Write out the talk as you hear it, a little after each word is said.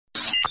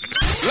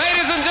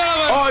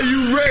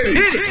ready.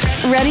 Hit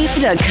it. Ready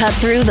to cut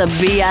through the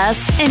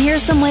BS and hear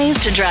some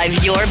ways to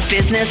drive your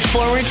business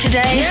forward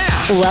today?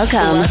 Yeah.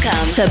 Welcome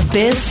to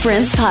Biz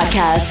Sprints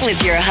Podcast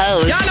with your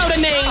host, Y'all know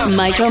the name.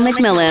 Michael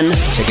McMillan.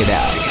 Check it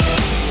out.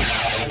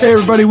 Hey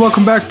everybody,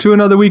 welcome back to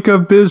another week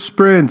of Biz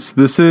Sprints.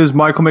 This is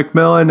Michael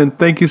McMillan, and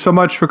thank you so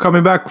much for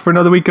coming back for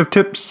another week of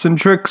tips and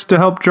tricks to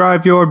help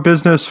drive your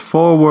business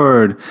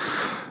forward.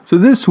 So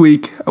this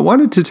week, I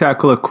wanted to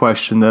tackle a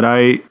question that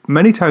I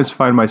many times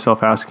find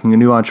myself asking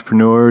new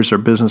entrepreneurs or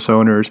business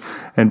owners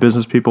and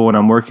business people when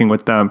I'm working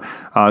with them,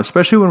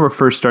 especially when we're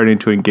first starting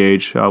to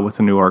engage with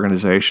a new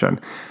organization.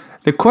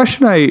 The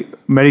question I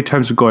many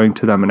times am going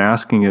to them and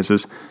asking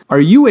is,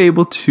 are you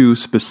able to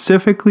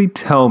specifically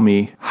tell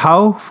me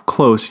how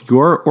close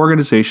your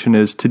organization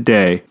is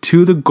today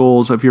to the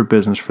goals of your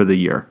business for the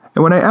year?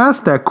 And when I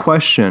ask that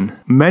question,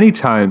 many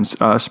times,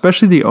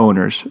 especially the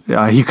owners,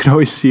 you can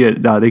always see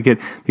it. They get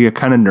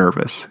kind of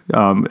nervous,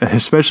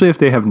 especially if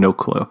they have no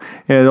clue. And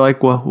they're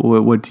like, "Well,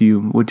 what do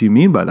you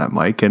mean by that,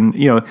 Mike?" And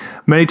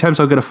many times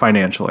I'll get a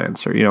financial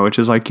answer, which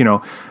is like,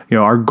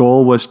 our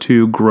goal was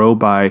to grow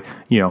by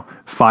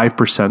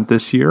 5%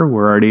 this year.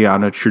 We're already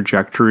on a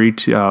trajectory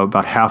to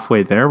about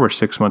halfway there. We're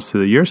 6 months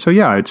through the year, so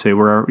yeah, I'd say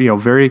we're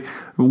very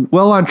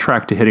well on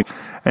track to hitting.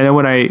 And then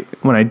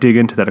when I dig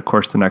into that, of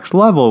course, the next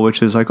level,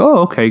 which is like,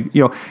 oh, okay,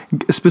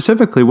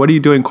 specifically, what are you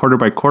doing quarter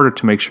by quarter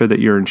to make sure that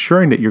you're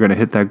ensuring that you're going to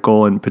hit that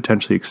goal and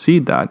potentially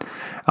exceed that?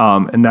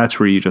 And that's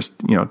where you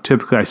just,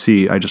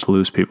 typically I just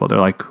lose people. They're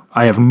like,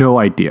 I have no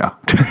idea.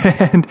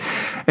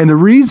 and the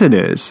reason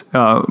is,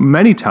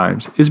 many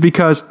times, is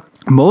because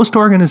most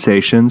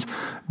organizations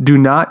do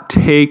not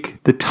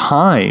take the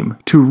time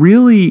to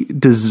really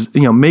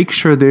make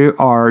sure they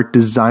are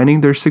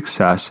designing their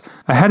success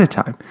ahead of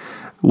time.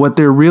 What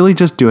they're really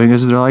just doing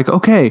is they're like,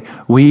 okay,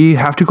 we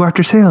have to go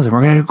after sales, and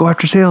we're going to go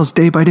after sales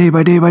day by day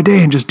by day by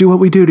day and just do what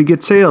we do to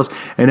get sales.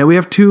 And then we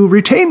have to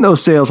retain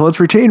those sales. Let's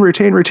retain,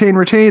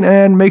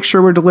 and make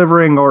sure we're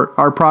delivering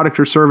our product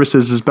or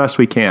services as best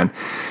we can.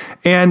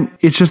 And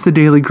it's just the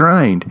daily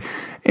grind.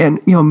 And,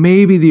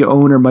 maybe the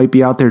owner might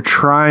be out there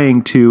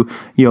trying to,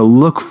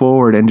 look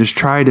forward and just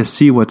try to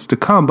see what's to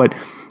come, but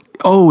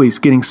always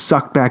getting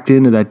sucked back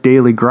into that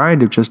daily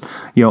grind of just,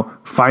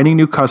 finding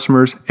new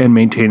customers and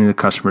maintaining the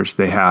customers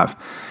they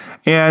have.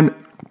 And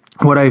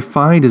what I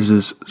find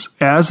is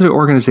as the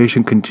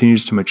organization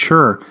continues to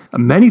mature,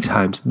 many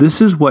times this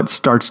is what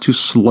starts to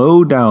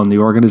slow down the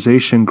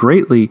organization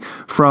greatly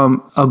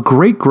from a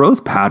great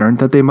growth pattern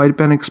that they might have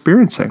been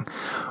experiencing.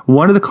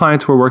 One of the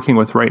clients we're working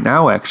with right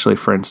now, actually,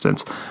 for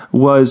instance,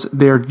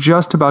 they're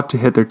just about to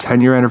hit their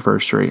 10-year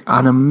anniversary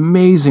on an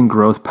amazing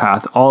growth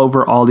path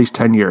over all these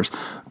 10 years.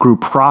 Grew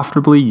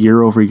profitably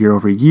year over year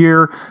over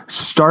year,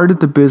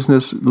 started the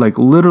business like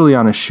literally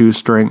on a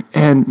shoestring,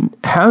 and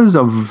has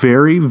a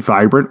very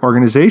vibrant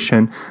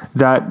organization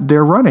that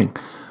they're running.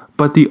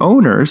 But the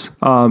owners,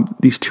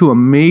 these two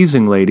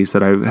amazing ladies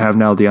that I have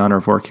now the honor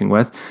of working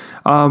with,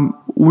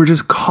 were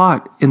just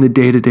caught in the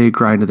day-to-day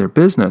grind of their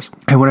business.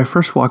 And when I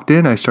first walked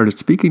in, I started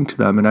speaking to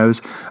them, and I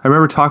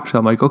remember talking to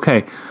them like,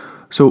 okay,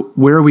 so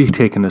where are we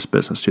taking this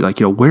business to? Like,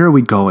 where are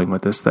we going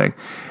with this thing?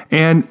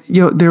 And,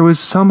 there was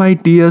some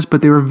ideas,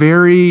 but they were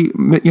very,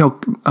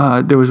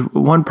 there was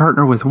one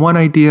partner with one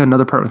idea,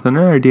 another partner with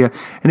another idea,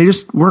 and they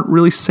just weren't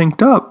really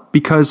synced up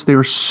because they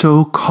were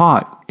so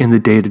caught in the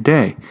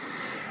day-to-day.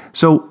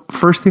 So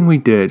first thing we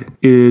did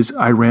is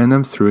I ran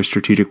them through a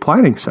strategic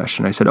planning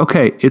session. I said,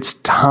 okay, it's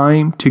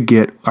time to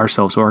get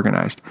ourselves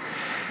organized.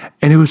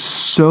 And it was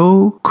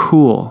so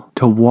cool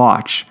to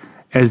watch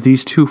as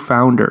these two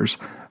founders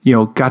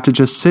got to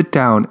just sit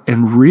down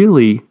and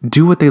really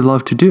do what they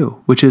love to do,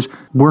 which is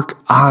work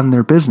on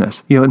their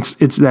business.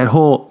 It's that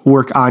whole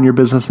work on your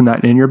business and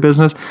not in your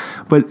business.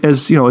 But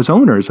as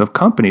owners of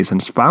companies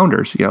and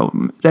founders,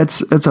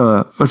 it's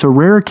a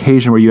rare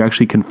occasion where you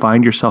actually can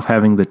find yourself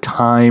having the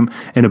time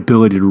and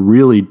ability to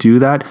really do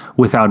that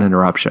without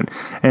interruption.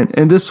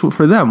 And this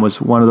for them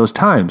was one of those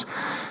times.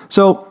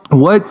 So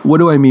what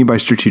do I mean by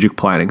strategic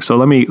planning? So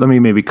let me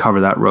maybe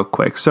cover that real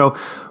quick. So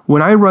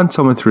when I run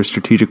someone through a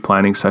strategic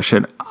planning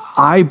session,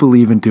 I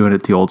believe in doing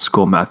it the old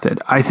school method.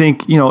 I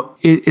think,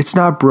 it's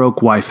not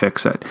broke, why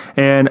fix it?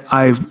 And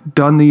I've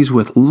done these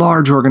with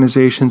large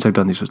organizations. I've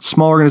done these with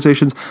small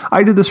organizations.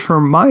 I did this for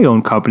my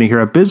own company here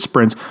at Biz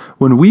Sprints.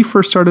 When we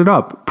first started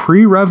up,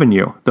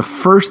 pre-revenue, the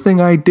first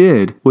thing I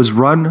did was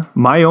run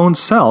my own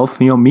self,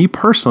 me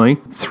personally,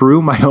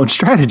 through my own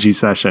strategy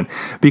session,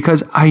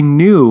 because I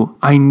knew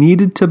I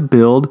needed to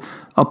build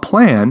a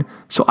plan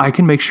so I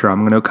can make sure I'm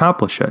going to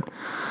accomplish it.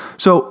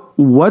 So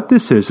what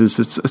this is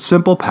it's a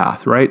simple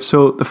path, right?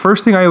 So the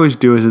first thing I always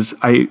do is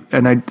I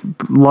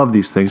love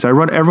these things. I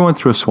run everyone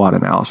through a SWOT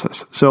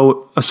analysis.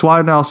 So a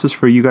SWOT analysis,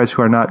 for you guys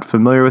who are not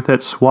familiar with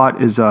it,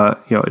 SWOT is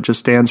it just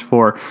stands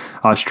for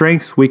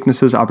strengths,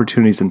 weaknesses,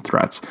 opportunities, and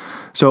threats.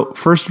 So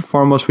first and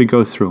foremost, we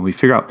go through and we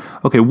figure out,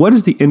 okay, what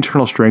is the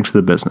internal strengths of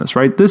the business,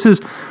 right? This is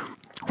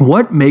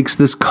what makes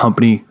this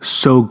company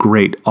so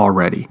great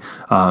already.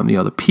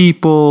 The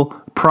people,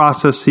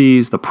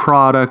 processes, the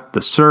product,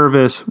 the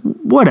service,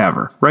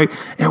 whatever, right?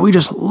 And we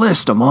just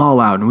list them all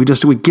out, and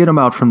we get them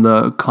out from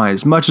the client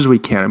as much as we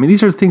can. I mean,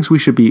 these are things we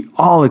should be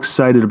all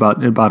excited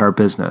about our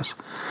business.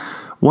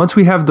 Once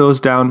we have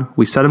those down,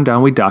 we set them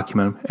down, we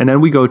document them, and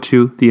then we go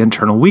to the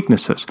internal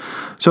weaknesses.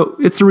 So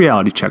it's a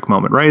reality check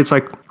moment, right? It's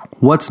like,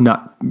 what's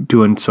not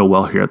doing so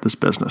well here at this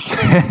business?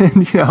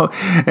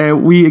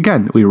 And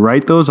we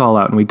write those all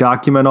out and we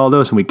document all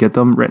those and we get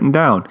them written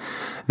down.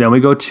 Then we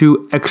go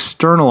to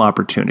external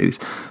opportunities.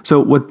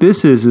 So what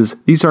this is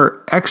these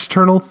are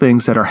external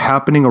things that are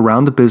happening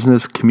around the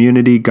business,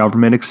 community,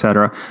 government,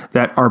 etc.,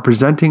 that are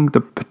presenting the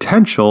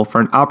potential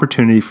for an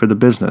opportunity for the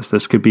business.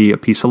 This could be a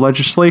piece of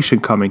legislation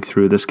coming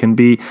through. This can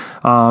be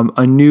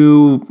a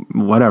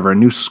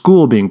new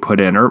school being put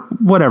in, or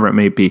whatever it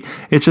may be.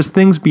 It's just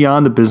things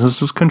beyond the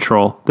business's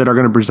control that are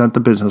going to present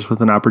the business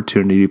with an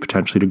opportunity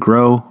potentially to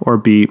grow or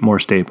be more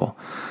stable.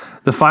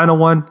 The final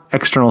one,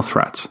 external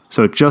threats.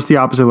 So just the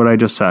opposite of what I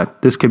just said.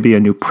 This could be a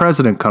new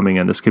president coming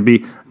in. This could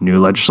be new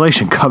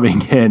legislation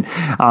coming in.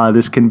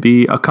 This can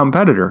be a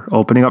competitor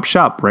opening up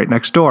shop right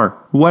next door,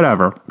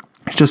 whatever.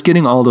 It's just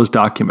getting all those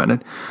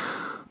documented.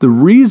 The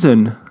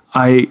reason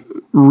I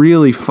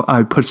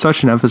put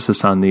such an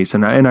emphasis on these,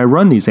 and I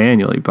run these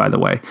annually, by the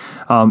way.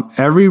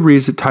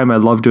 Every time I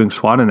love doing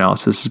SWOT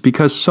analysis is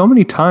because so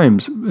many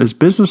times as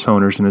business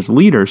owners and as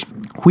leaders,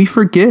 we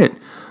forget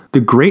the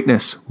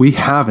greatness we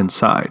have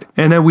inside.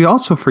 And then we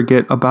also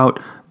forget about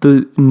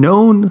the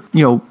known,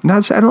 I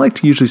don't like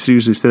to usually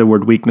say the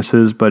word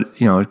weaknesses, but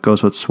it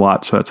goes with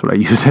SWOT, so that's what I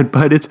use it.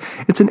 But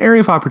it's an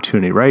area of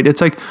opportunity, right? It's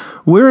like,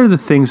 where are the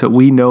things that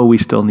we know we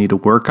still need to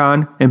work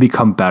on and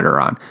become better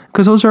on?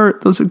 Because those are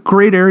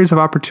great areas of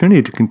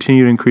opportunity to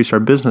continue to increase our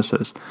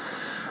businesses.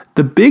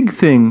 The big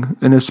thing,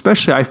 and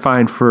especially I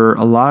find for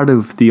a lot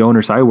of the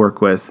owners I work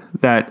with,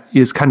 that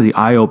is kind of the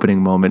eye-opening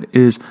moment,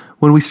 is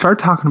when we start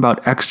talking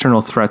about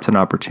external threats and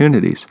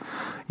opportunities.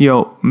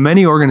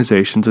 Many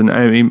organizations, and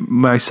I mean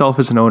myself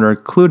as an owner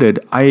included,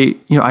 I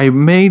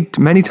made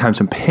many times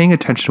I'm paying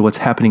attention to what's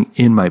happening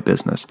in my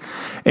business,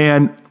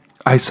 and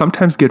I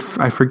sometimes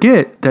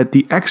forget that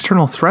the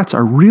external threats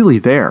are really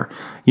there.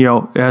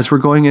 As we're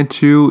going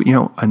into,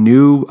 a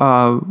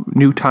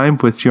new time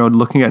with,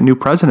 looking at a new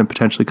president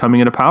potentially coming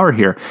into power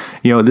here.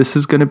 This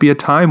is going to be a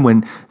time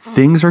when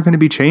things are going to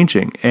be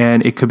changing,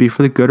 and it could be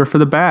for the good or for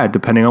the bad,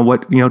 depending on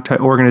what,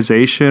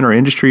 organization or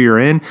industry you're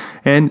in.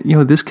 And,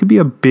 this could be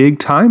a big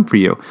time for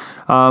you.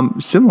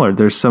 Similar,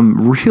 there's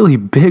some really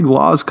big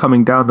laws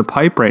coming down the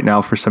pipe right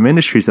now for some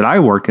industries that I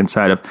work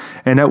inside of,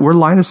 and that we're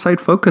line of sight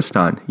focused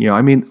on.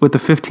 With the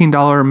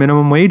 $15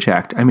 minimum wage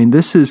act,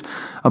 this is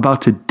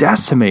about to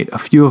decimate a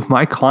few of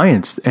my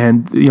clients,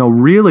 and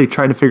really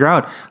trying to figure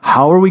out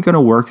how are we going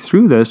to work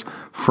through this,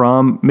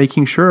 from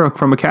making sure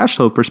from a cash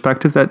flow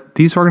perspective that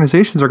these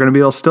organizations are going to be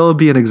able to still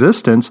be in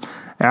existence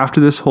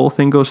after this whole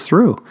thing goes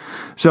through.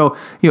 So,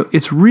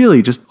 it's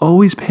really just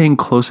always paying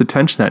close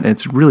attention to that, and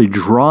it's really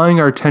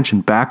drawing our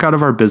attention back out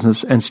of our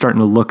business and starting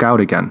to look out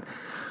again.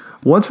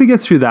 Once we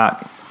get through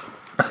that,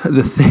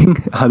 the thing,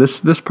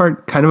 this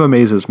part kind of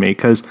amazes me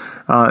because,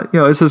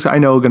 this is, I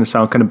know, going to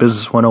sound kind of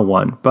business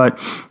 101, but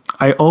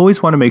I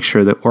always want to make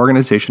sure that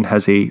organization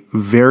has a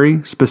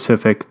very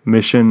specific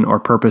mission or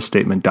purpose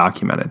statement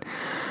documented.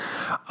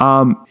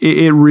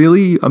 It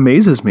really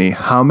amazes me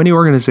how many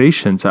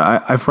organizations,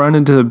 I've run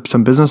into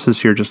some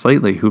businesses here just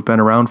lately who've been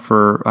around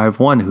I have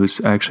one who's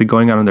actually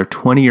going on their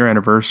 20-year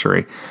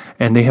anniversary,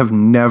 and they have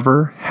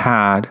never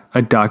had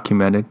a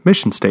documented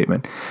mission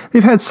statement.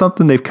 They've had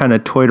something they've kind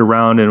of toyed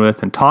around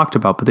with and talked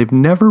about, but they've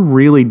never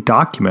really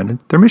documented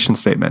their mission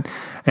statement.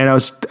 And I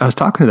was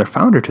talking to their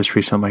founder just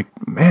recently. I'm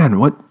like, man,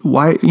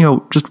 why,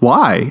 just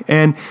why?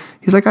 And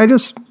he's like, I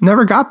just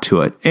never got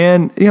to it.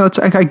 And, it's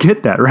like, I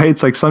get that, right?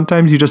 It's like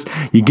sometimes you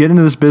get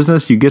into this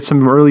business, you get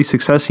some early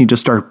success, and you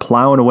just start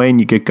plowing away and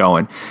you get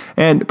going.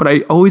 But I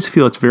always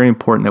feel it's very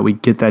important that we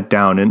get that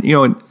down. And,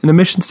 in the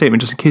mission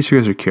statement, just in case you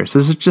guys are curious,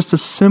 this is just a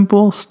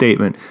simple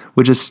statement,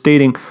 which is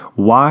stating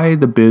why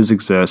the biz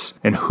exists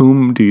and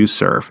whom do you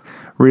serve.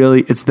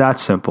 Really, it's that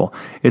simple.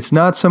 It's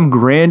not some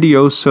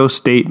grandiose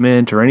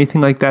statement or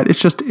anything like that.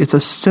 It's a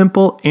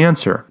simple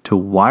answer to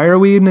why are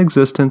we in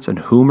existence and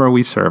whom are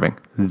we serving.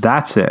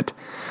 That's it.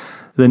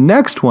 The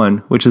next one,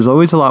 which is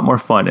always a lot more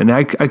fun, and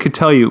I could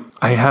tell you,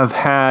 I have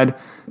had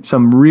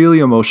some really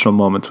emotional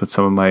moments with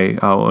some of my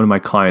one of my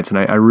clients, and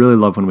I really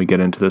love when we get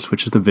into this,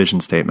 which is the vision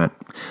statement.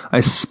 I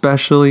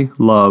especially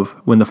love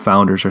when the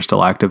founders are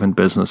still active in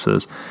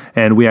businesses,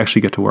 and we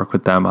actually get to work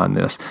with them on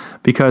this,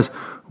 because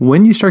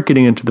when you start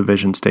getting into the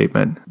vision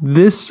statement,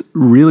 this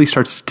really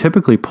starts to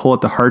typically pull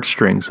at the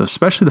heartstrings,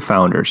 especially the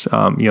founders,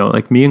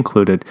 like me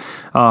included,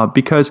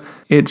 because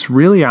it's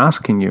really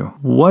asking you,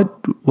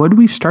 what do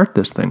we start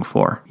this thing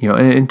for?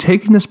 And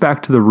taking this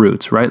back to the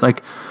roots, right?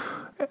 Like,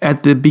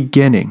 at the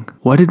beginning,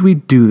 what did we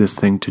do this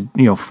thing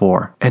to,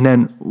 for? And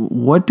then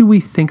what do we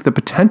think the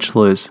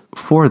potential is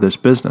for this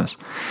business?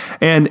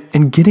 And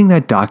getting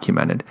that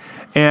documented.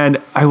 And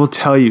I will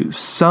tell you,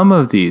 some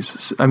of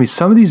these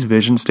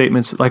vision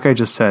statements, like I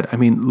just said,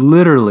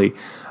 literally,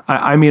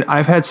 I mean,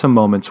 I've had some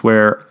moments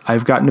where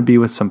I've gotten to be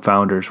with some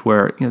founders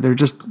where, they're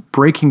just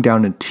breaking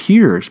down in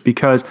tears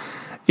because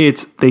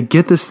they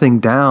get this thing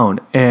down.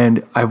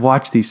 And I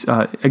watch these,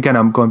 again,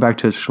 I'm going back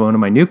to one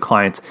of my new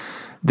clients.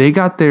 They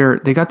got their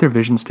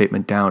vision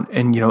statement down,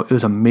 and it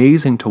was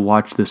amazing to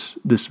watch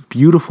this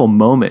beautiful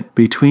moment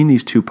between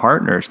these two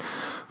partners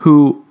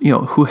who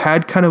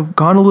had kind of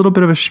gone a little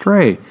bit of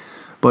astray.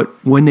 But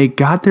when they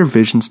got their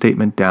vision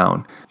statement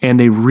down and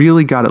they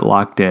really got it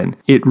locked in,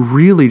 it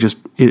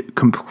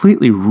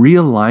completely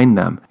realigned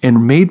them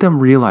and made them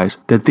realize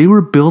that they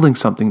were building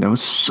something that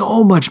was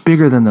so much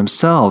bigger than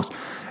themselves.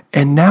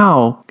 And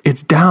now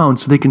it's down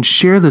so they can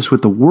share this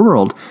with the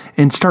world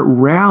and start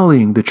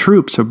rallying the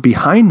troops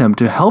behind them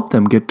to help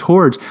them get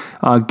towards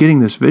getting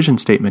this vision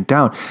statement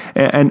down.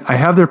 And I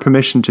have their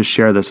permission to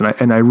share this,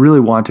 and I really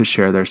want to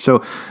share there. So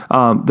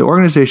the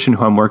organization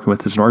who I'm working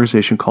with is an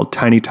organization called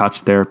Tiny Tots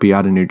Therapy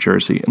out of New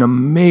Jersey, an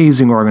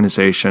amazing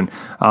organization.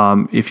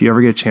 If you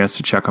ever get a chance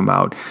to check them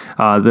out.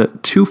 The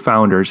two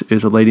founders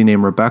is a lady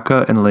named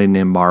Rebecca and a lady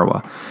named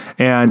Marwa.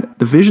 And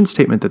the vision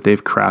statement that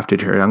they've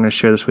crafted here, and I'm going to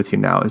share this with you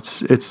now.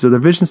 So the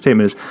vision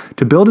statement is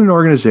to build an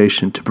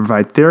organization to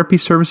provide therapy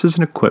services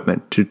and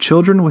equipment to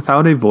children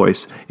without a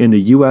voice in the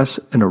U.S.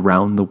 and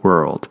around the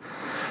world.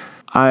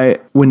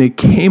 When they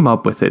came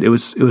up with it, it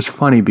was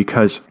funny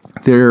because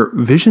their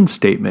vision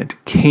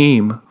statement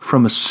came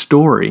from a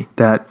story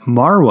that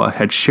Marwa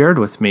had shared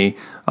with me,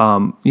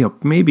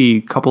 maybe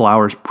a couple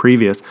hours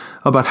previous,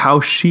 about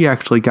how she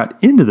actually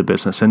got into the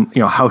business and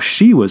how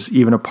she was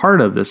even a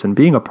part of this and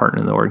being a partner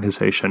in the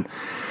organization.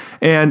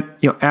 And,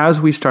 as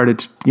we started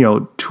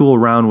to, tool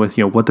around with,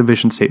 what the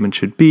vision statement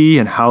should be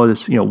and how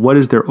this, what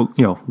is their,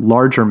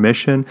 larger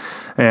mission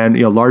and,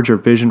 larger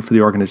vision for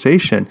the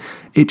organization,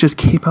 it just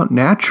came out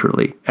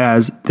naturally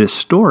as this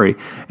story.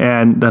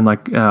 And then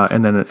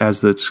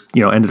as it's,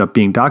 ended up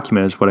being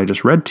documented as what I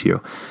just read to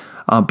you.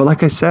 But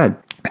like I said,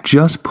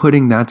 just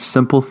putting that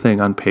simple thing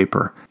on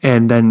paper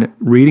and then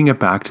reading it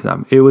back to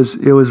them, it was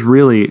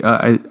really,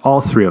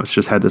 all three of us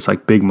just had this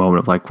big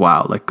moment of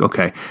wow,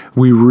 okay,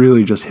 we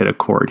really just hit a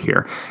chord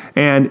here.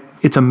 And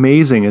it's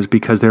amazing is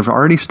because they've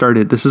already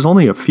started, this is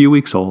only a few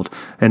weeks old,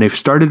 and they've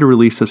started to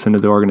release this into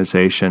the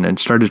organization and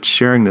started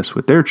sharing this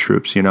with their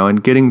troops,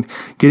 and getting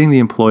the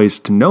employees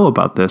to know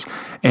about this.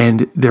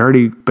 And they've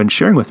already been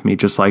sharing with me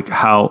just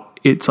how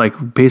it's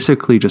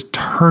basically just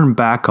turn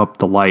back up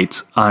the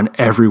lights on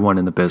everyone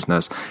in the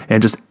business.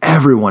 And just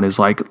everyone is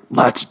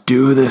let's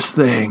do this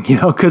thing,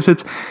 because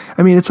it's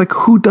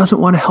who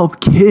doesn't want to help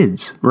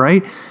kids,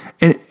 right?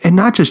 And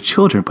not just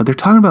children, but they're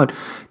talking about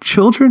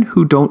children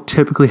who don't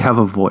typically have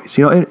a voice,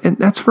 and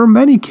that's for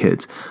many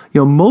kids.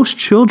 Most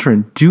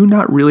children do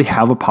not really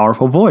have a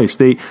powerful voice.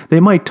 They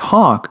might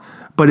talk,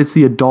 but it's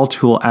the adult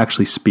who will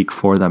actually speak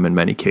for them in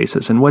many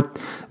cases. And what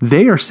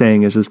they are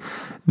saying is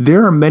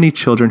there are many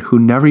children who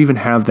never even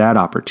have that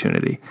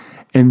opportunity.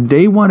 And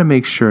they want to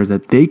make sure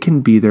that they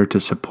can be there to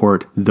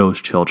support those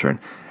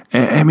children.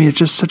 It's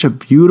just such a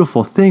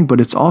beautiful thing, but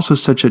it's also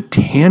such a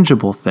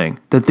tangible thing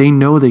that they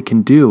know they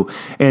can do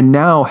and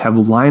now have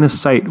line of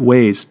sight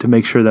ways to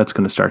make sure that's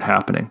going to start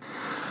happening.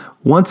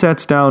 Once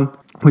that's down,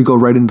 we go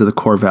right into the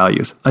core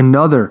values.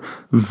 Another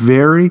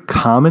very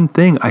common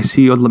thing I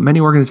see many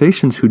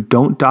organizations who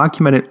don't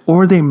document it,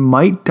 or they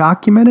might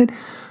document it,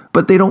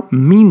 but they don't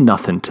mean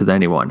nothing to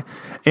anyone.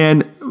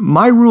 And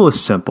my rule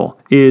is simple,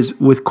 is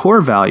with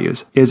core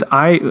values, is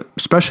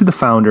especially the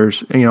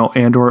founders,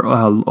 and or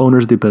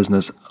owners of the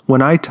business,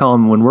 when I tell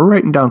them, when we're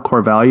writing down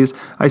core values,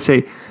 I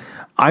say,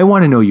 I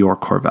want to know your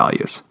core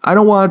values. I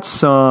don't want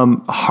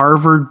some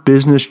Harvard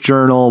Business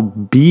Journal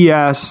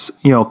BS,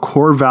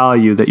 core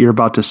value that you're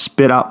about to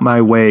spit out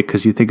my way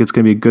because you think it's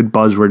going to be a good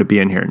buzzword to be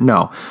in here.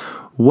 No.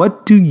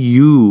 What do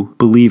you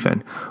believe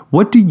in?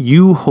 What do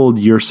you hold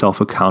yourself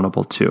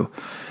accountable to?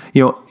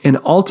 And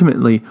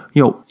ultimately,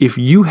 if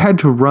you had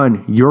to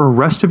run your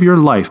rest of your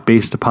life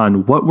based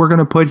upon what we're going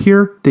to put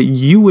here, that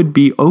you would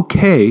be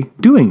okay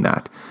doing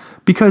that.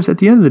 Because at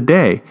the end of the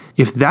day,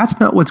 if that's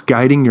not what's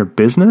guiding your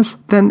business,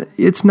 then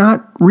it's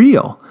not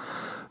real.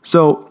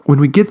 So when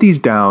we get these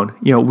down,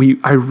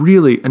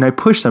 I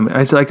push them.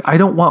 I say, I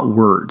don't want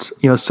words.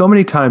 So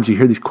many times you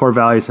hear these core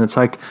values and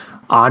it's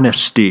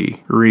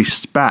honesty,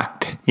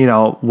 respect,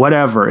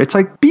 whatever. It's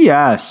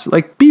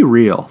BS, be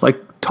real,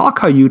 talk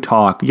how you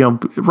talk,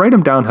 write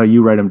them down how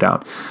you write them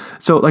down.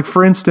 So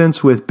for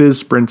instance, with Biz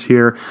Sprints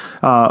here,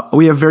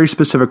 we have very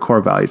specific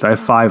core values. I have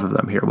 5 of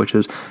them here, which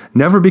is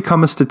never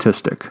become a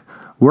statistic,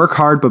 work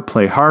hard but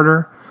play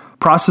harder,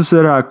 process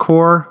at our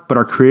core, but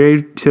our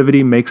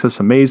creativity makes us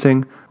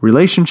amazing,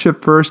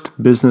 relationship first,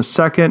 business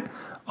second,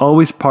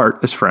 always part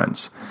as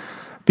friends.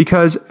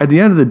 Because at the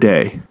end of the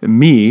day,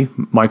 me,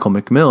 Michael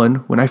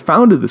McMillan, when I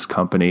founded this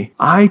company,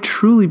 I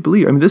truly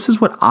believe, this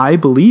is what I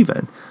believe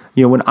in.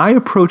 When I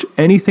approach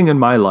anything in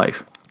my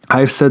life,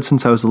 I've said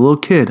since I was a little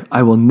kid,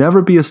 I will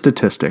never be a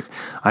statistic.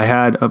 I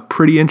had a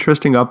pretty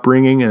interesting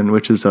upbringing, and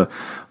which is a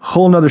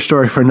whole nother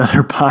story for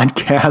another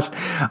podcast.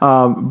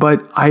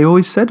 But I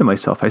always said to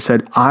myself, I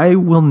said, I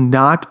will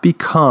not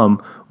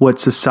become what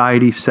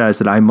society says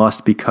that I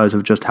must because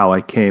of just how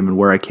I came and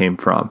where I came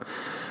from.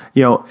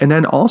 And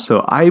then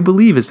also I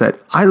believe is that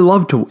I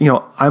love to,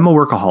 I'm a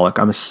workaholic.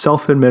 I'm a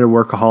self-admitted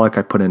workaholic.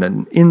 I put in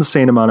an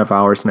insane amount of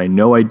hours, and I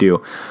know I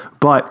do.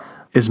 But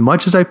as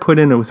much as I put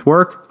in with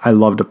work, I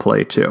love to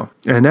play too.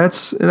 And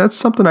that's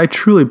something I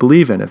truly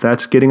believe in. If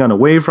that's getting on a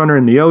wave runner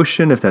in the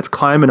ocean, if that's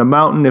climbing a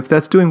mountain, if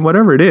that's doing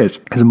whatever it is,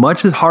 as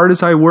much as hard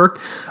as I work,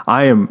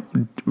 I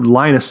am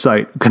line of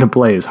sight going to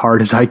play as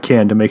hard as I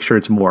can to make sure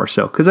it's more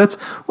so, because that's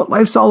what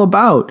life's all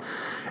about.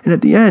 And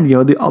at the end,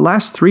 the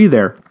last three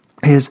there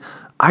is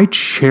I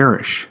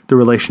cherish the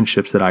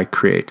relationships that I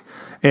create.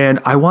 And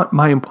I want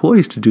my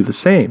employees to do the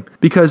same,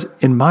 because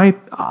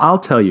I'll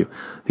tell you,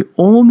 the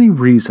only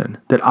reason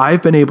that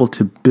I've been able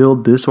to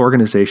build this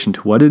organization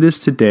to what it is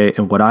today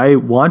and what I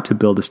want to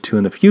build this to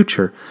in the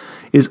future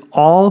is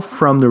all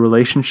from the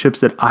relationships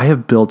that I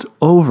have built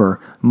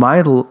over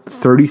my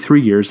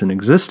 33 years in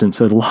existence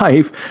of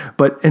life,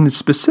 and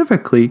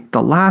specifically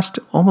the last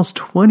almost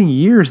 20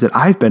 years that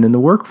I've been in the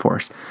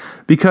workforce.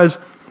 Because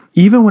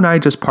even when I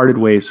just parted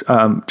ways,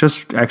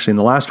 just actually in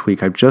the last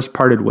week, I've just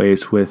parted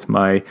ways with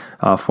my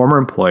former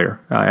employer,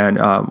 and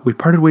we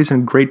parted ways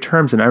in great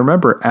terms. And I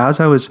remember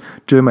as I was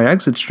doing my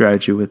exit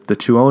strategy with the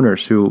two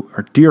owners who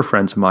are dear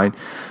friends of mine,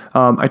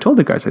 I told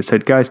the guys, I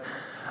said, guys,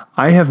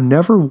 I have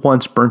never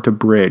once burnt a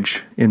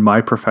bridge in my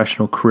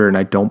professional career, and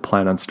I don't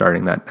plan on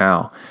starting that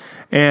now.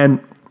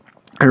 And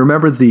I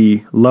remember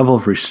the level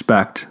of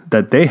respect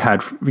that they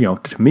had,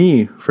 to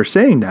me for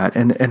saying that.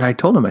 And I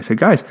told them, I said,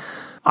 guys,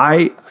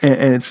 and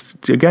it's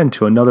again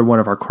to another one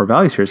of our core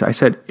values here is I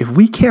said, if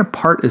we can't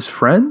part as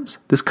friends,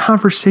 this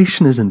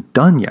conversation isn't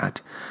done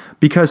yet,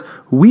 because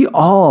we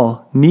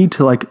all need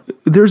to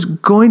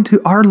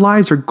our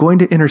lives are going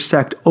to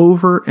intersect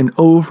over and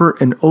over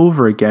and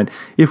over again,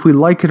 if we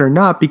like it or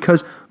not,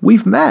 because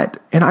we've met,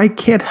 and I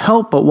can't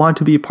help but want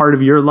to be a part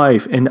of your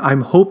life. And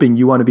I'm hoping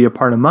you want to be a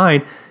part of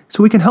mine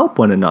so we can help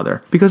one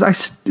another,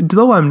 because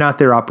though I'm not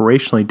there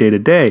operationally day to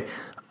day,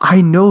 I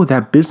know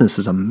that business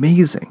is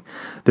amazing.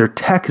 Their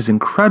tech is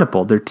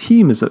incredible. Their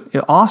team is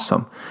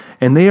awesome.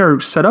 And they are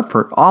set up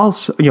for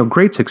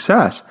great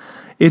success.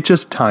 It's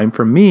just time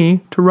for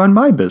me to run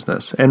my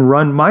business and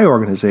run my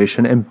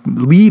organization and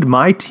lead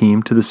my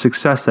team to the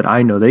success that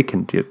I know they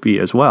can be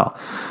as well.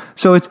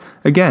 So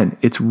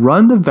it's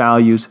run the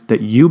values that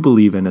you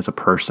believe in as a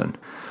person.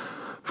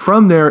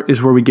 From there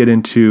is where we get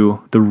into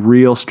the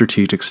real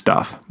strategic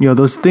stuff.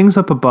 Those things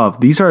up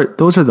above, those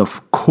are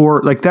the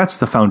core, that's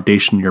the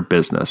foundation of your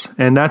business.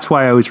 And that's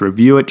why I always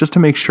review it, just to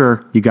make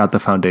sure you got the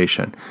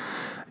foundation.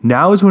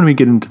 Now is when we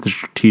get into the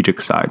strategic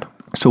side.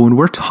 So when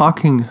we're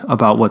talking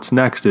about what's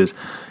next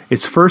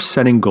it's first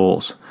setting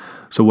goals.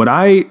 So when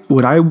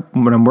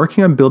I'm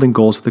working on building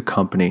goals with the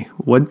company,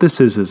 what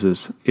this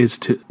is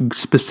to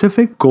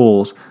specific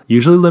goals,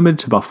 usually limited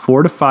to about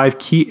 4 to 5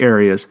 key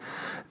areas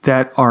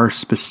that are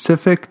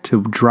specific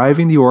to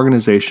driving the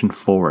organization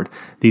forward.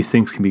 These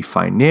things can be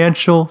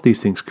financial.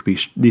 These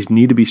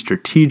need to be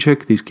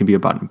strategic. These can be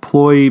about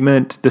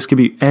employment. This can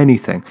be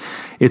anything.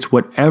 It's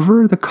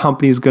whatever the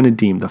company is going to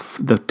deem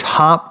the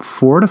top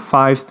 4 to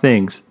 5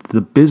 things the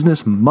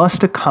business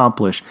must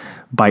accomplish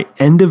by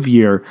end of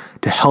year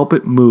to help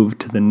it move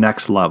to the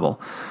next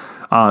level.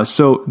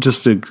 So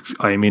just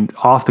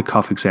off the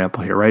cuff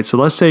example here, right? So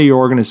let's say your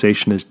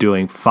organization is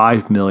doing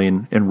 $5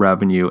 million in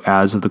revenue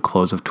as of the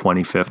close of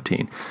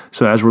 2015.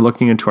 So as we're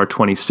looking into our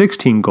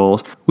 2016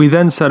 goals, we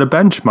then set a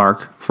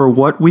benchmark for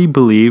what we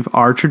believe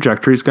our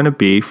trajectory is going to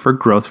be for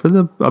growth for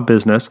the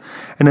business,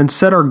 and then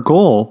set our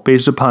goal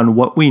based upon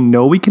what we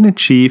know we can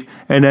achieve,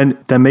 and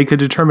then make a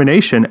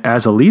determination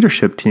as a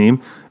leadership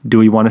team. Do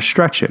we want to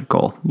stretch it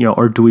goal,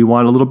 or do we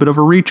want a little bit of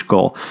a reach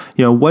goal?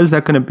 What is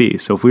that going to be?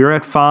 So if we were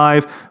at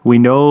 5, we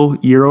know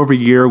year over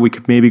year we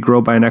could maybe grow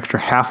by an extra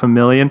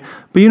 $500,000.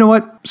 But you know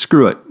what?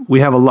 Screw it. We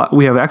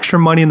have extra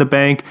money in the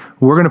bank.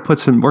 We're going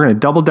to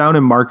double down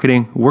in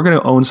marketing. We're going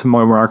to own some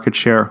more market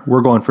share.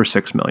 We're going for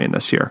 $6 million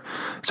this year.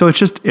 So it's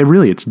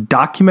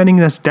documenting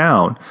this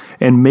down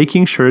and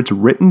making sure it's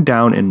written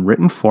down in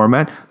written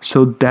format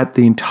so that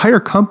the entire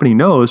company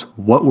knows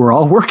what we're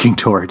all working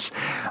towards.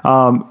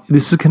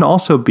 This can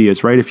also be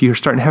if you're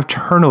starting to have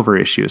turnover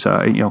issues,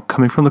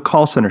 coming from the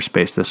call center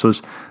space, this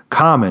was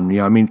common,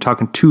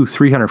 talking 200,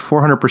 300,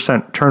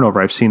 400%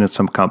 turnover I've seen in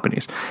some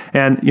companies.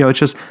 And, it's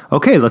just,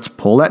 okay, let's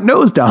pull that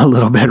nose down a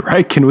little bit,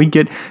 right?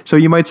 So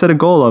you might set a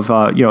goal of,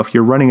 if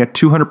you're running at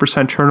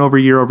 200% turnover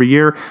year over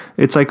year,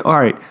 it's like, all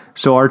right,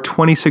 so our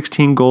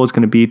 2016 goal is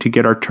going to be to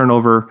get our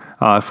turnover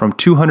from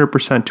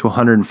 200% to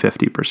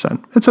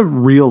 150%. That's a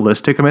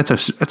realistic,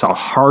 it's a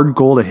hard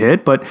goal to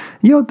hit, but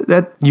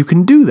that you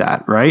can do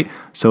that, right?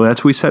 So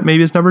that's what we set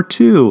maybe as number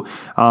 2.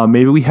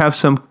 Maybe we have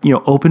some,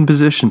 open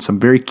positions, some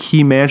very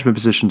key management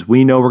positions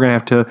we know we're going to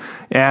have to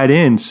add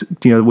in,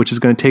 which is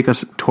going to take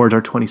us towards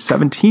our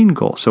 2017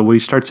 goal. So we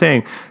start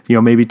saying,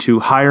 maybe to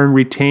hire and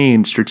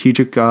retain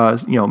strategic,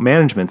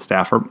 management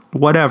staff or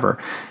whatever.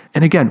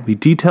 And again, we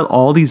detail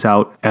all these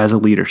out as a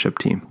leadership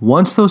team.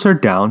 Once those are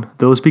down,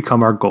 those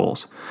become our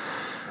goals.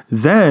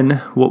 Then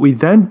what we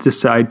then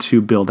decide to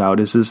build out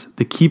is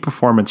the key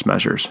performance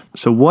measures.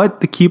 So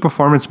what the key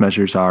performance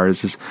measures are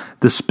is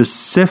the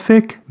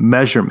specific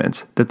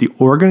measurements that the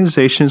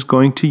organization is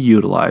going to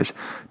utilize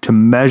to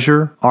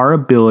measure our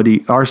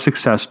ability, our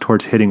success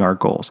towards hitting our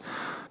goals.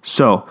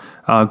 So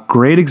a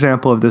great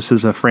example of this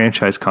is a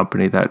franchise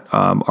company that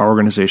our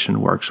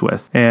organization works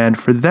with. And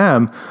for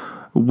them,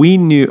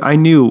 I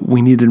knew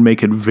we needed to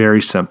make it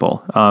very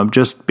simple,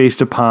 just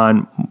based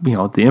upon, the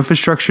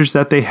infrastructures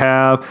that they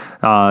have,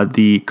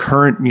 the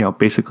current,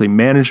 basically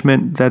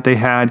management that they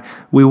had.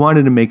 We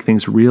wanted to make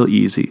things real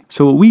easy.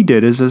 So what we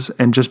did is,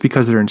 and just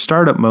because they're in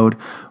startup mode,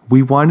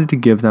 we wanted to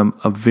give them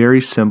a very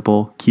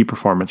simple key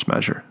performance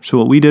measure. So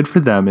what we did for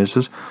them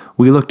is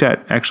we looked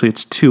at, actually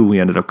it's two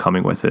we ended up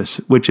coming with this,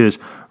 which is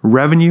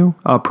revenue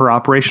per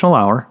operational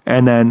hour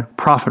and then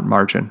profit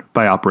margin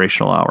by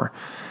operational hour.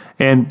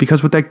 And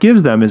because what that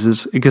gives them is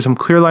it gives them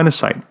clear line of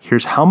sight.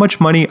 Here's how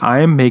much money I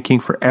am making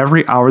for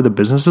every hour the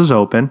business is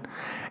open,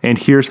 and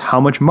here's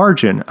how much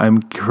margin I'm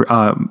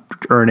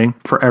earning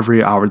for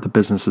every hour the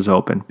business is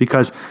open.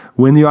 Because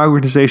when the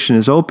organization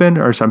is open,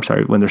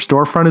 when their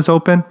storefront is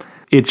open,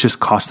 it just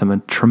costs them a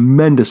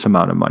tremendous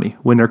amount of money.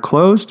 When they're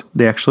closed,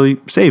 they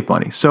actually save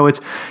money. So it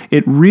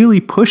really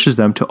pushes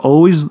them to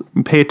always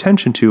pay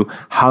attention to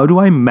how do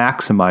I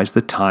maximize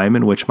the time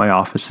in which my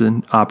office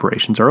and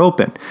operations are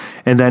open.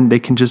 And then they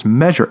can just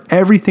measure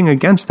everything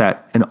against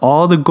that, and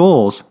all the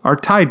goals are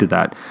tied to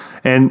that.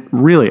 And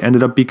really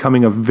ended up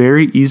becoming a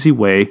very easy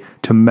way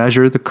to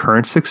measure the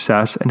current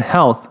success and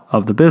health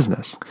of the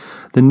business.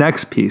 The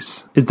next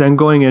piece is then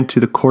going into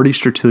the quarterly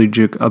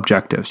strategic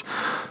objectives.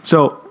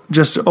 So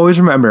just always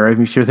remember,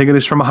 if you're thinking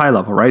this from a high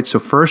level, right? So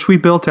first we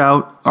built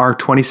out our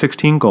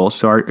 2016 goals,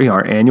 so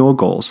our annual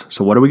goals.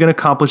 So what are we going to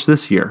accomplish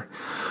this year?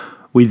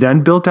 We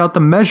then built out the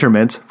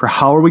measurements for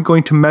how are we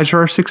going to measure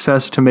our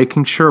success to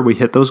making sure we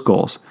hit those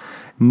goals.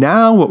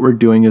 Now what we're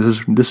doing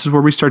is this is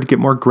where we start to get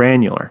more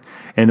granular.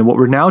 And what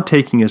we're now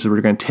taking is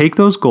we're going to take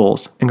those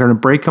goals and going to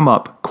break them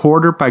up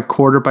quarter by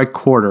quarter by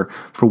quarter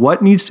for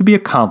what needs to be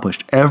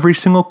accomplished every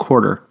single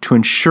quarter to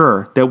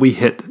ensure that we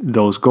hit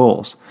those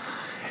goals.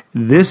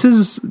 This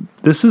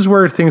is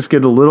where things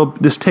get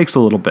this takes a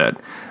little bit.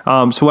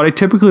 So what I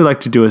typically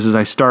like to do is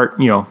I start,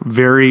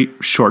 very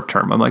short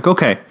term. I'm like,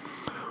 okay,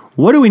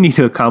 what do we need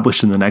to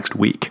accomplish in the next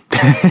week?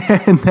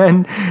 And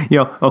then,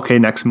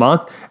 next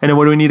month. And then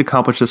what do we need to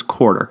accomplish this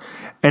quarter?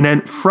 And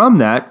then from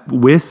that,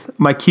 with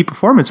my key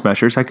performance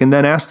measures, I can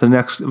then ask the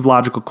next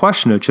logical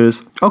question, which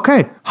is,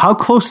 okay, how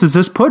close does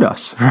this put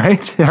us,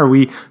 right? Are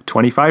we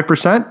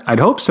 25%? I'd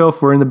hope so.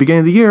 If we're in the beginning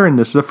of the year and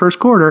this is the first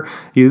quarter,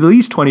 at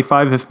least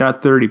 25, if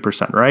not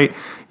 30%, right?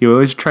 You're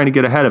always trying to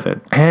get ahead of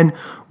it. And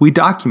we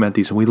document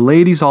these and we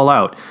lay these all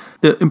out.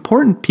 The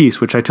important piece,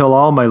 which I tell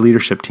all my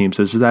leadership teams,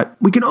 is that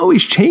we can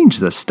always change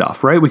this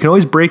stuff, right? We can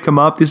always break them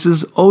up. This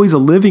is always a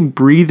living,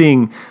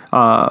 breathing,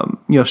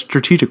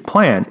 strategic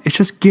plan. It's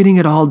just getting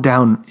it all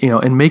down,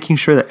 and making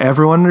sure that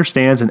everyone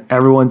understands and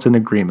everyone's in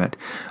agreement.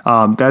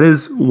 That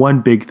is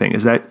one big thing,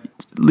 is that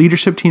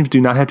leadership teams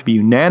do not have to be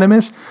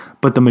unanimous,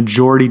 but the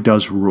majority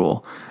does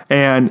rule.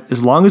 And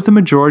as long as the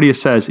majority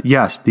says,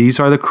 yes, these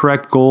are the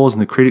correct goals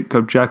and the correct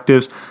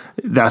objectives,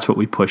 that's what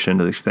we push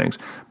into these things.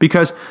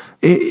 Because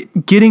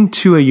getting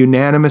to a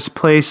unanimous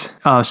place,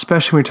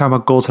 especially when we're talking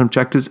about goals and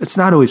objectives, it's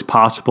not always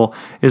possible.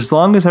 As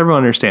long as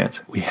everyone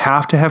understands, we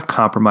have to have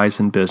compromise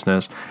in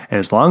business. And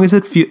as long as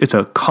it's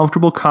a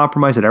comfortable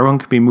compromise that everyone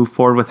can be moved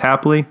forward with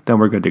happily, then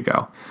we're good to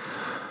go.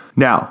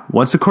 Now,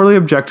 once the quarterly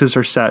objectives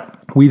are set,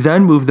 we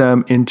then move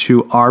them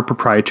into our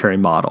proprietary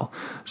model.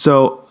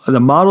 So the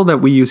model that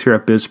we use here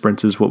at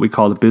BizSprints is what we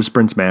call the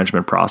BizSprints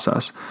management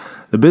process.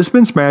 The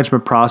BizSprints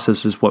management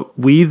process is what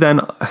we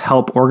then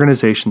help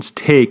organizations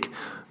take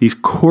these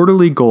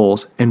quarterly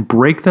goals and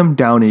break them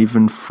down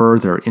even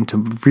further into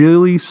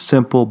really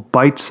simple,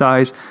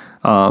 bite-sized,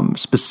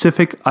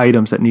 specific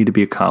items that need to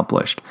be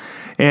accomplished.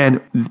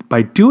 And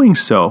by doing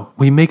so,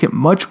 we make it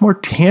much more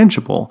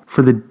tangible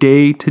for the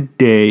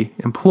day-to-day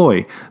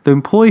employee. The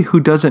employee who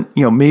doesn't,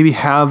 maybe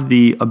have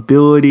the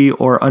ability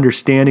or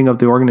understanding of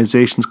the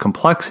organization's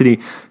complexity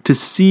to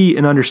see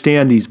and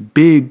understand these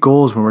big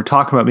goals when we're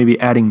talking about maybe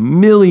adding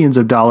millions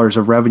of dollars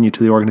of revenue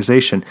to the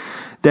organization.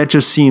 That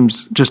just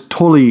seems just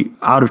totally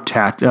out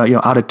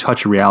of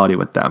touch reality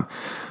with them.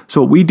 So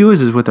what we do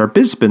is with our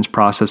BizSprints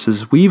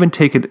processes, we even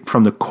take it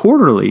from the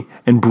quarterly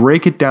and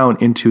break it down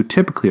into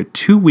typically a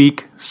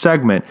 2-week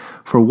segment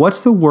for what's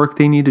the work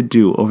they need to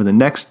do over the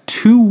next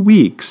 2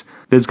 weeks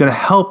that's going to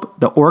help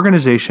the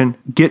organization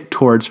get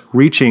towards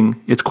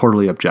reaching its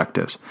quarterly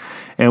objectives.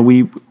 And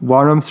we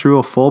run them through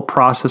a full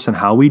process on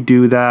how we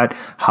do that.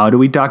 How do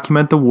we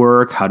document the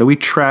work? How do we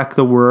track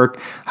the work?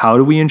 How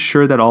do we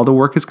ensure that all the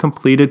work is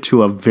completed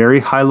to a very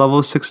high level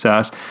of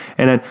success?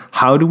 And then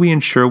how do we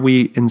ensure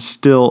we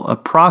instill a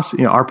process?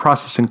 Our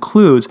process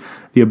includes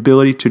the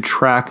ability to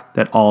track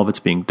that all of it's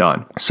being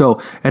done.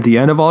 So at the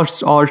end of all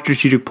our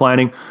strategic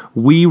planning,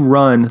 we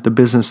run the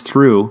business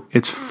through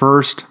its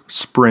first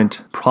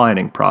sprint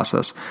planning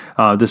process.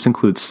 This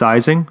includes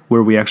sizing,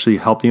 where we actually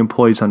help the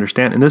employees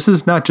understand. And this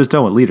is not just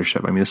done with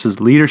leadership. I mean, this is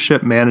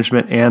leadership,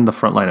 management, and the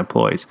frontline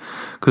employees.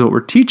 Because what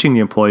we're teaching the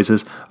employees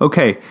is,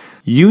 okay,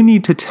 you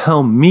need to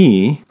tell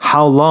me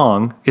how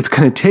long it's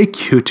going to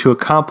take you to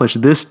accomplish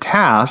this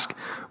task,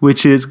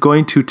 which is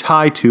going to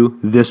tie to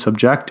this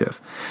objective.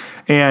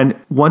 And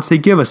once they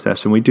give us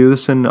this, and we do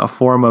this in a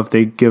form of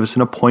they give us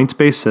in a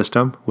points-based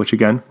system, which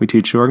again, we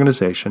teach the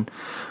organization,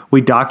 we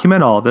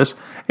document all of this,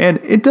 and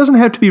it doesn't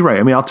have to be right.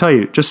 I mean, I'll tell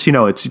you, just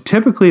it's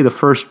typically the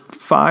first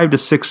 5 to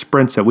 6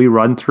 sprints that we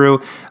run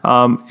through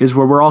is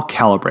where we're all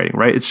calibrating,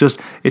 right?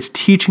 It's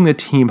teaching the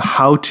team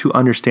how to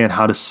understand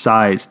how to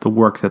size the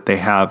work that they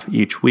have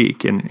each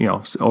week and,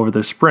 over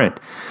the sprint.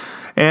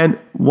 And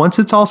once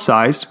it's all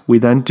sized, we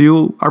then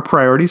do our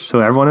priorities. So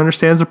everyone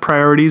understands the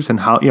priorities and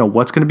how,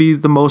 what's going to be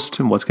the most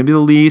and what's going to be the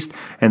least.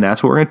 And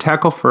that's what we're going to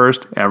tackle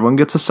first. Everyone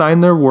gets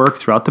assigned their work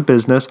throughout the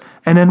business,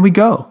 and then we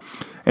go.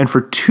 And for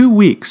 2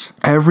 weeks,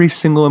 every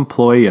single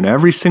employee and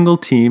every single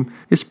team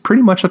is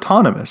pretty much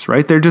autonomous,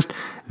 right?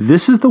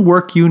 This is the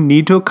work you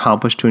need to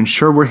accomplish to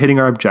ensure we're hitting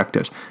our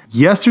objectives.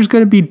 Yes, there's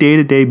going to be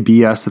day-to-day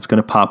BS that's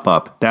going to pop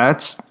up.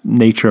 That's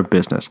nature of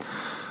business.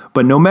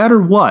 But no matter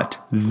what,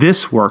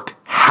 this work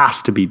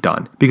has to be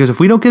done. Because if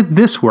we don't get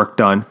this work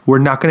done, we're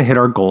not going to hit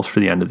our goals for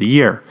the end of the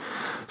year.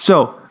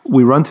 So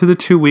we run through the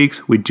 2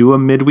 weeks. We do a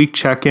midweek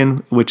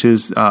check-in, which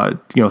is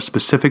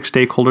specific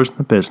stakeholders in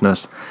the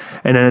business.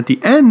 And then at the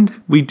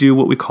end, we do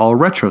what we call a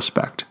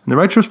retrospect. And the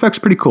retrospect's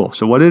pretty cool.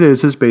 So what it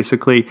is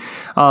basically,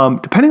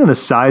 depending on the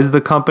size of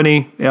the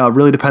company,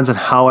 really depends on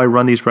how I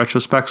run these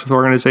retrospects with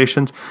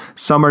organizations.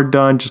 Some are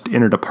done just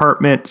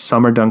interdepartment.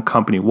 Some are done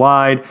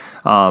company-wide,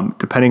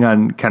 depending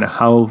on kind of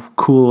how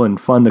cool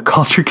and fun the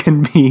culture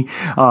can be.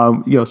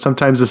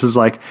 Sometimes this is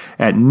like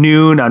at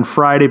noon on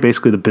Friday,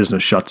 basically the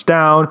business shuts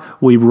down.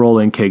 We roll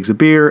in kegs of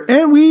beer,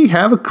 and we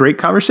have a great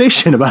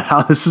conversation about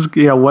how this is,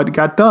 what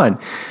got done.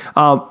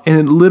 And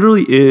it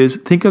literally is,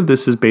 think of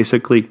this as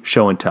basically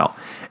show and tell.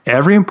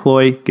 Every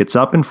employee gets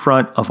up in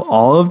front of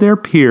all of their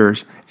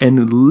peers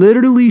and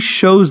literally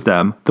shows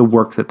them the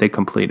work that they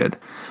completed.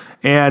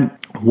 And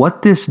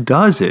what this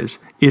does is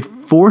it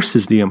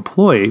forces the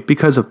employee,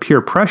 because of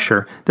peer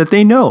pressure, that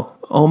they know,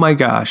 oh my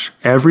gosh,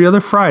 every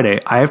other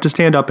Friday, I have to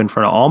stand up in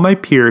front of all my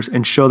peers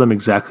and show them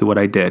exactly what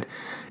I did.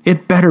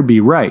 It better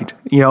be right,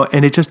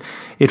 and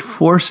it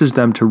forces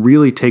them to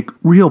really take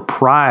real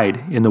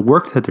pride in the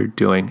work that they're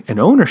doing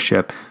and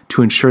ownership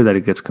to ensure that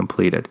it gets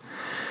completed.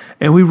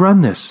 And we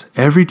run this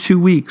every 2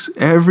 weeks.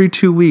 Every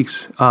 2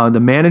 weeks, the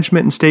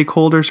management and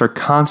stakeholders are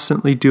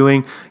constantly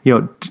doing,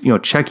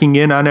 checking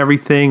in on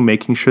everything,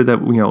 making sure that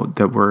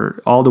that we're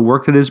all the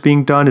work that is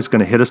being done is going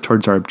to hit us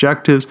towards our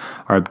objectives.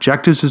 Our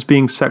objectives is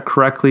being set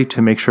correctly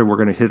to make sure we're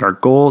going to hit our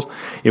goals.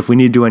 If we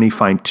need to do any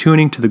fine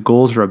tuning to the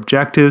goals or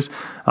objectives,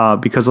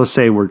 because let's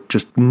say we're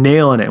just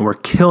nailing it and we're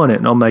killing it,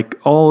 and I'm like,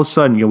 all of a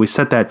sudden, we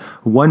set that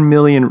 1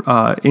 million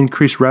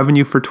increased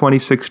revenue for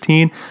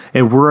 2016,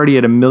 and we're already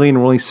at 1 million.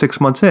 We're only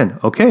 6 months in.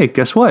 Okay,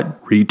 guess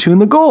what? Retune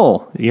the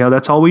goal.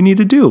 That's all we need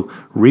to do.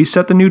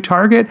 Reset the new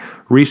target,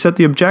 reset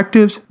the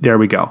objectives. There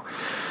we go.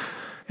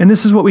 And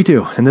this is what we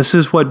do. And this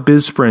is what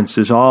Biz Sprints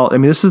is all. I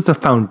mean, this is the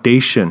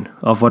foundation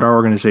of what our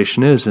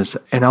organization is.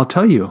 And I'll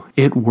tell you,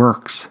 it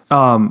works.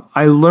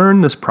 I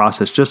learned this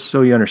process, just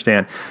so you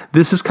understand.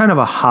 This is kind of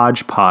a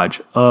hodgepodge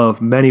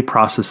of many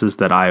processes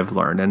that I've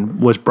learned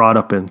and was brought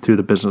up in through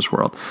the business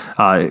world,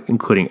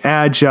 including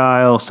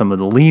Agile, some of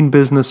the lean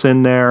business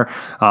in there,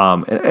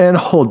 and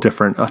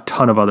a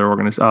ton of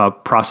other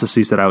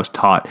processes that I was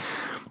taught.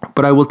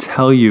 But I will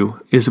tell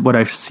you is what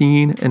I've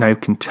seen, and I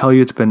can tell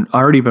you it's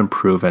already been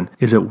proven,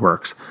 is it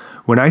works.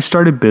 When I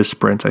started Biz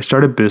Sprints,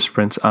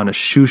 on a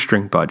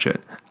shoestring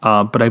budget.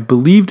 But I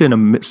believed in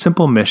a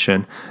simple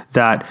mission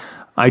that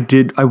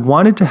I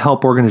wanted to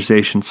help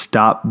organizations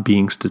stop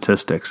being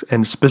statistics,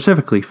 and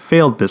specifically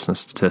failed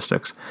business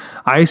statistics.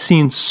 I've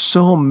seen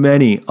so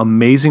many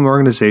amazing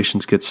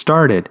organizations get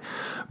started,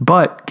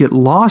 but get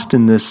lost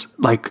in this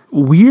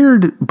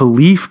weird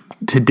belief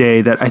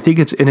today that I think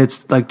it's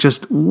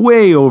just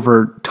way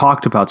over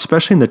talked about,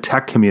 especially in the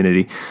tech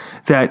community,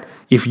 that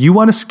if you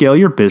want to scale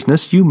your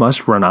business, you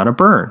must run on a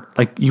burn.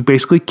 You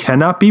basically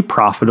cannot be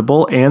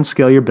profitable and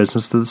scale your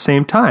business at the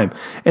same time.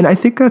 And I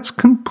think that's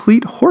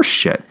complete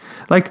horseshit.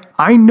 Like,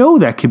 I know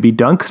that can be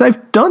done because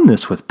I've done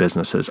this with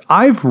businesses.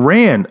 I've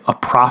ran a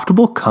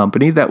profitable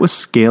company that was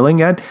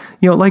scaling at,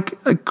 like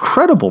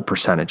incredible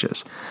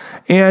percentages.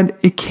 And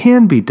it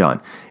can be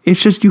done.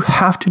 It's just you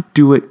have to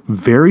do it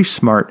very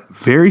smart,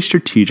 very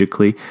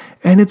strategically,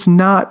 and it's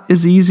not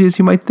as easy as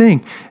you might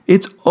think.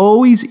 It's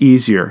always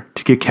easier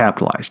to get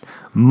capitalized.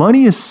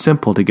 Money is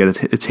simple to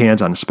get its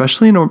hands on,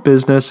 especially in a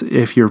business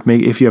if you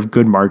have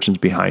good margins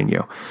behind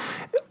you.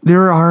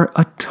 There are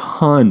a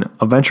ton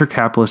of venture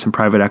capitalists and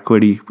private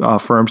equity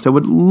firms that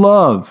would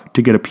love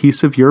to get a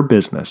piece of your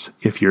business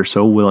if you're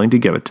so willing to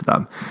give it to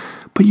them.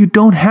 But you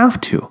don't have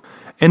to.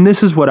 And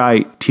this is what I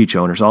teach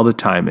owners all the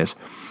time is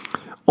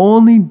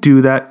only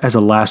do that as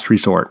a last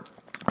resort.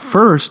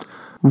 First,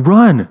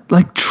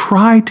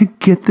 try to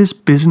get this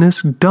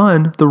business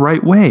done the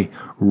right way.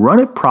 Run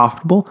it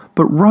profitable,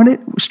 but run it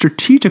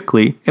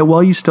strategically and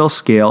while you still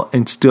scale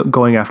and still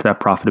going after that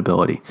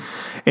profitability.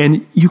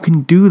 And you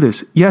can do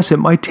this. Yes, it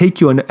might take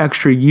you an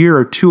extra year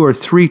or 2 or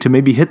 3 to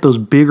maybe hit those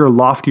bigger,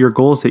 loftier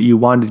goals that you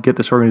wanted to get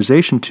this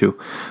organization to.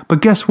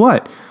 But guess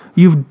what?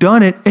 You've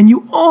done it and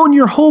you own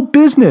your whole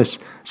business.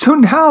 So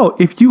now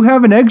if you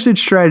have an exit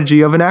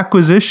strategy of an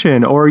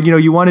acquisition or,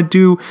 you want to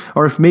do,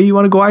 or if maybe you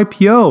want to go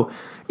IPO,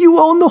 you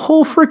own the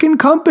whole freaking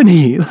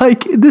company.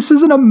 Like, this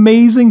is an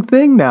amazing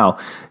thing now.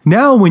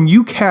 Now, when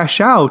you cash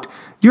out,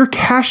 your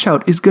cash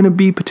out is going to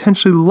be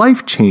potentially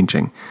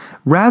life-changing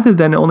rather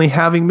than only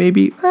having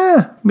maybe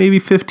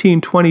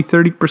 15, 20,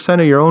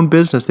 30% of your own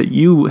business that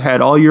you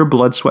had all your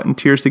blood, sweat, and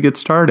tears to get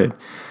started.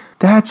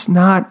 That's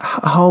not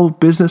how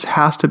business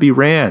has to be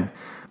ran.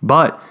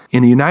 But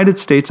in the United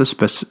States,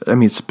 especially,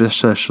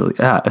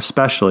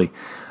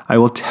 I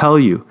will tell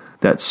you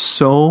that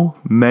so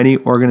many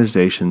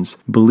organizations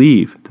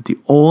believe that the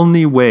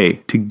only way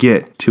to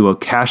get to a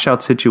cash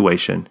out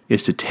situation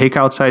is to take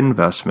outside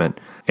investment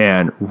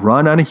and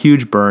run on a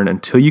huge burn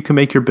until you can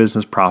make your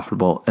business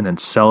profitable and then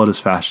sell it as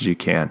fast as you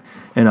can.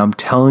 And I'm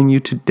telling you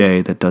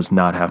today that does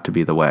not have to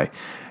be the way.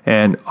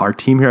 And our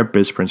team here at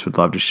BizSprints would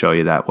love to show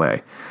you that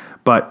way.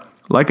 But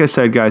like I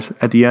said, guys,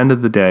 at the end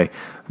of the day,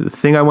 the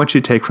thing I want you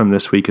to take from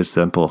this week is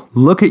simple.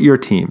 Look at your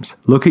teams.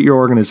 Look at your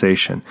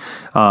organization.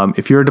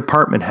 If you're a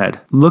department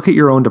head, look at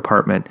your own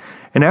department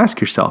and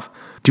ask yourself,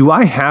 do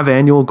I have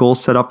annual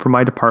goals set up for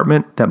my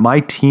department that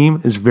my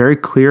team is very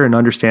clear and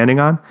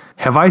understanding on?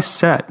 Have I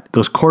set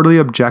those quarterly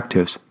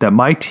objectives that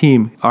my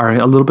team are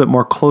a little bit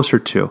more closer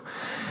to?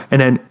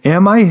 And then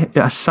am I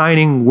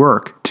assigning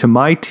work to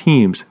my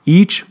teams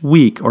each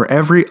week or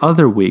every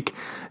other week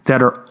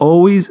that are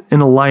always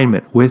in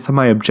alignment with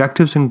my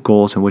objectives and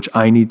goals in which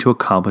I need to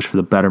accomplish for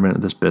the betterment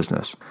of this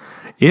business?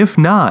 If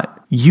not,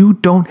 you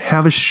don't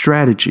have a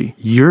strategy.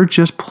 You're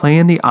just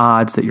playing the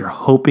odds that you're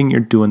hoping you're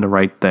doing the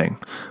right thing.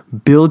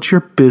 Build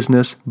your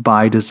business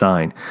by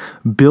design.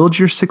 Build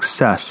your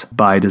success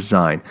by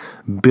design.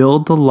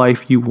 Build the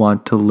life you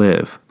want to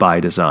live by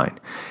design.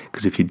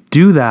 Because if you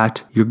do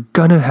that, you're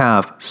going to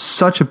have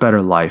such a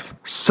better life,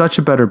 such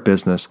a better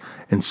business,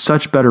 and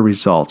such better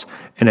results.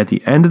 And at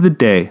the end of the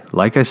day,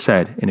 like I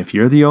said, and if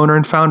you're the owner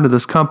and founder of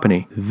this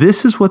company,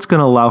 this is what's going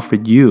to allow for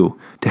you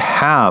to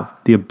have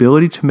the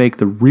ability to make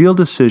the real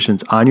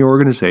decisions on your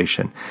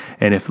organization.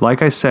 And if,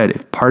 like I said,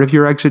 if part of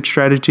your exit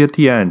strategy at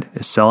the end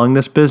is selling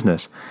this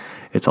business,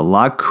 it's a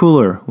lot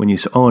cooler when you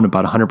own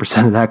about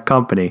 100% of that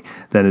company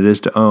than it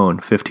is to own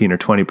 15 or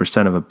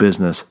 20% of a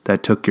business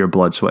that took your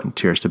blood, sweat, and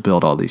tears to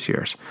build all these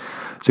years.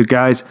 So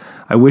guys,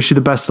 I wish you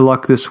the best of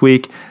luck this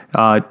week.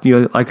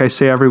 Like I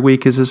say every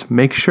week, is just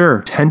make sure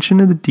attention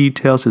to the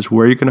details is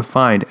where you're going to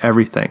find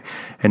everything.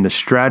 And the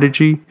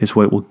strategy is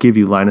what will give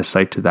you line of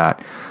sight to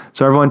that.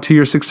 So everyone, to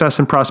your success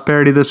and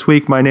prosperity this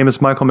week. My name is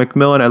Michael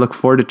McMillan. I look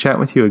forward to chatting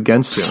with you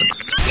again soon.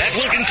 That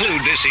will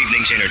conclude this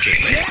evening's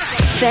entertainment.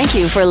 Thank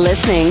you for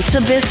listening to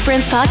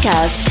BizSprints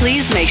Podcast.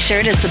 Please make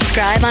sure to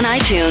subscribe on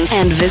iTunes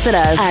and visit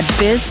us at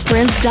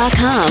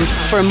bizsprints.com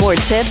for more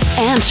tips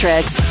and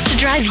tricks to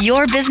drive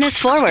your business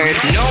forward.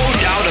 No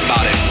doubt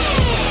about it.